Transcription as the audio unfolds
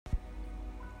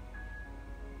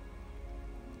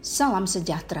Salam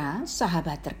sejahtera,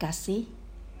 sahabat terkasih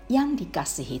yang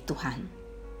dikasihi Tuhan.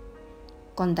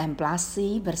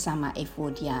 Kontemplasi bersama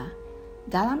Evodia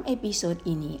dalam episode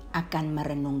ini akan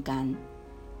merenungkan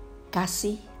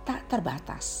kasih tak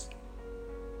terbatas.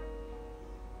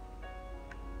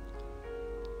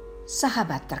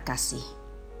 Sahabat terkasih,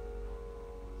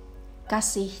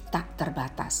 kasih tak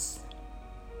terbatas.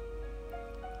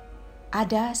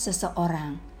 Ada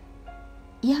seseorang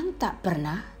yang tak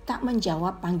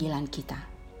menjawab panggilan kita.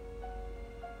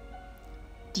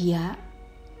 Dia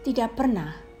tidak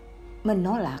pernah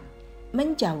menolak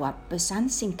menjawab pesan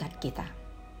singkat kita.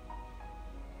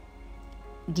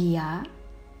 Dia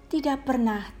tidak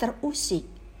pernah terusik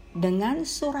dengan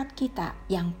surat kita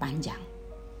yang panjang.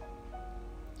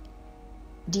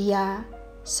 Dia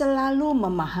selalu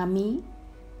memahami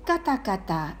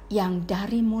kata-kata yang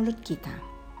dari mulut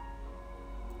kita.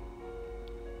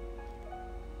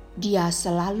 Dia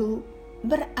selalu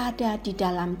berada di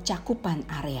dalam cakupan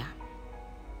area.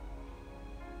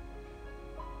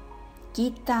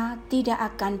 Kita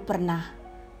tidak akan pernah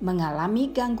mengalami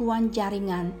gangguan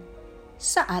jaringan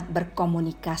saat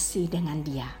berkomunikasi dengan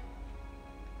Dia.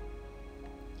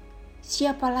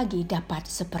 Siapa lagi dapat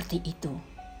seperti itu?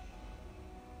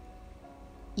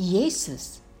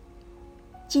 Yesus,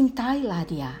 cintailah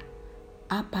Dia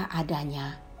apa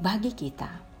adanya bagi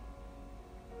kita.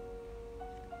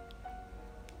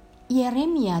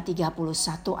 Yeremia 31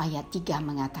 ayat 3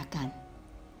 mengatakan,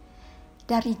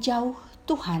 dari jauh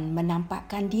Tuhan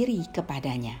menampakkan diri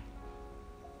kepadanya.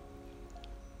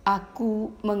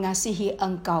 Aku mengasihi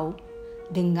engkau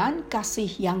dengan kasih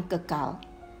yang kekal,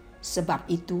 sebab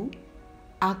itu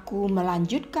aku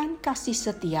melanjutkan kasih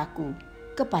setiaku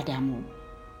kepadamu.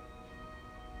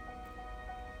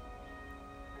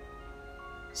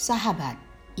 Sahabat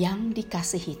yang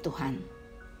dikasihi Tuhan,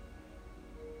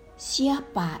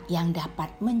 siapa yang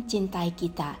dapat mencintai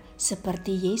kita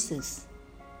seperti Yesus?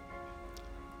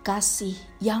 Kasih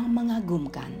yang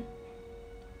mengagumkan,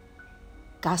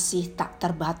 kasih tak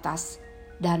terbatas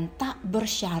dan tak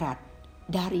bersyarat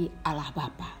dari Allah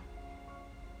Bapa.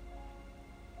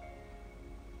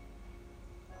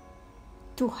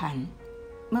 Tuhan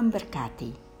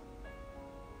memberkati.